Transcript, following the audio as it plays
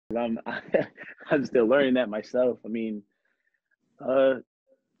I'm I'm still learning that myself. I mean, uh,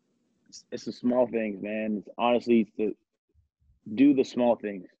 it's the small things, man. It's honestly to do the small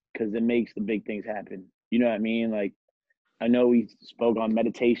things because it makes the big things happen. You know what I mean? Like I know we spoke on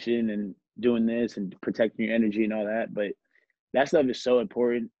meditation and doing this and protecting your energy and all that, but that stuff is so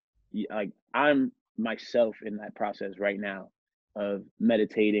important. Like I'm myself in that process right now of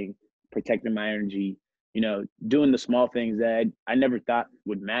meditating, protecting my energy, doing the small things that I never thought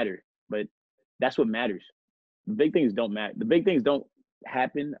would matter, but that's what matters. The big things don't matter. The big things don't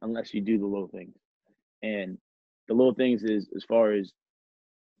happen unless you do the little things. And the little things is as far as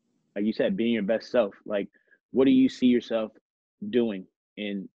like you said, being your best self. Like, what do you see yourself doing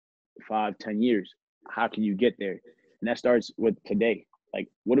in 5, 10 years? How can you get there? And that starts with today. Like,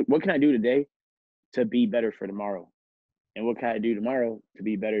 what can I do today to be better for tomorrow? And what can I do tomorrow to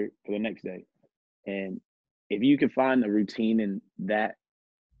be better for the next day? And if you can find the routine in that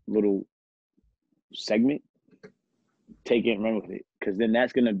little segment, take it and run with it. Because then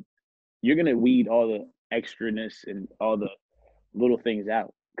you're gonna weed all the extraness and all the little things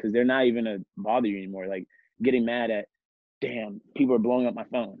out because they're not even gonna bother you anymore. Like getting mad at, damn, people are blowing up my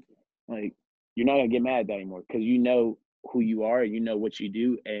phone. Like you're not gonna get mad at that anymore because you know who you are, you know what you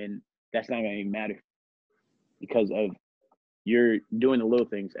do, and that's not gonna even matter because of you're doing the little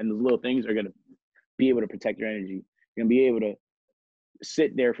things, and those little things are gonna be able to protect your energy. You're gonna be able to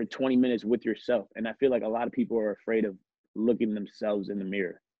sit there for 20 minutes with yourself. And I feel like a lot of people are afraid of looking themselves in the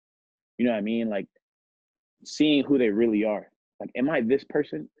mirror. You know what I mean? Like seeing who they really are. Like, am I this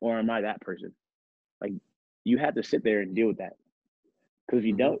person or am I that person? Like, you have to sit there and deal with that. Because if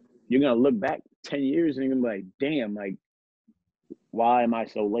you don't, you're gonna look back 10 years and you're gonna be like, damn, like, why am I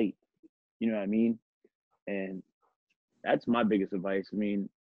so late? You know what I mean? And that's my biggest advice. I mean,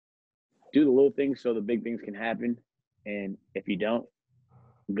 do the little things so the big things can happen. And if you don't,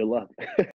 good luck.